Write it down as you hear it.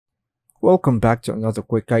Welcome back to another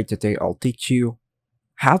quick guide. Today I'll teach you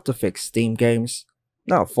how to fix Steam games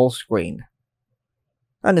not full screen.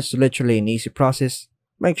 And it's literally an easy process.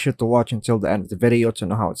 Make sure to watch until the end of the video to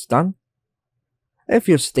know how it's done. If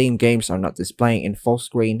your Steam games are not displaying in full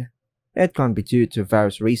screen, it can be due to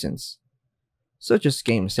various reasons, such as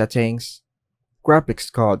game settings,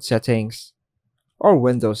 graphics card settings, or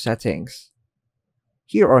Windows settings.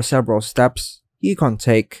 Here are several steps you can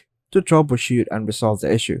take to troubleshoot and resolve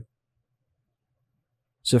the issue.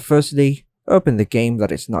 So firstly, open the game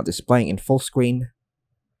that is not displaying in full screen.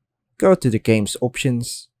 Go to the game's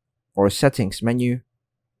options or settings menu.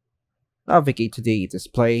 Navigate to the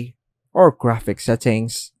display or graphics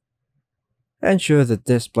settings. Ensure the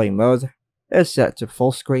display mode is set to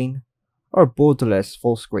full screen or borderless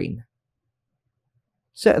full screen.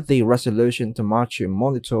 Set the resolution to match your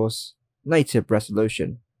monitor's native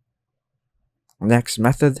resolution. Next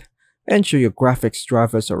method, ensure your graphics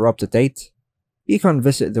drivers are up to date. You can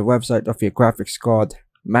visit the website of your graphics card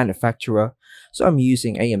manufacturer, so I'm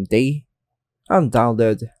using AMD, and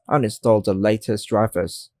download and install the latest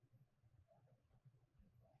drivers.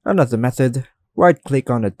 Another method, right click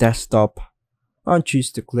on the desktop and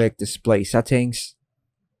choose to click Display Settings.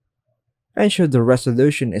 Ensure the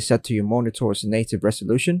resolution is set to your monitor's native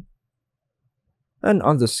resolution. And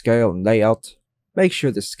under Scale and Layout, make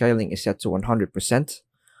sure the scaling is set to 100%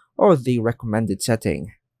 or the recommended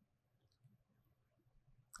setting.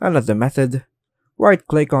 Another method, right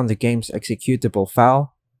click on the game's executable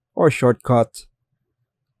file or shortcut,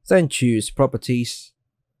 then choose Properties.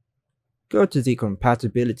 Go to the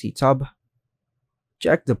Compatibility tab,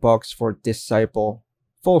 check the box for Disable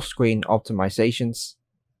Full Screen Optimizations,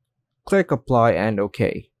 click Apply and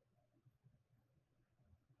OK.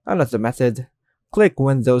 Another method, click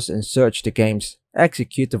Windows and search the game's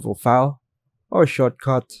executable file or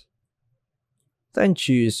shortcut, then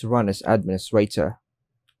choose Run as Administrator.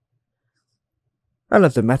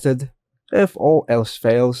 Another method, if all else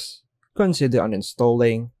fails, consider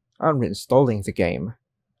uninstalling and reinstalling the game.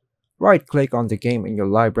 Right click on the game in your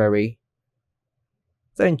library,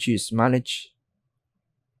 then choose Manage,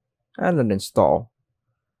 and uninstall.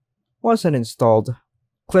 Once uninstalled,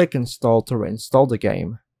 click Install to reinstall the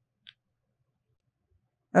game.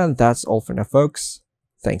 And that's all for now folks,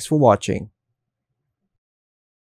 thanks for watching.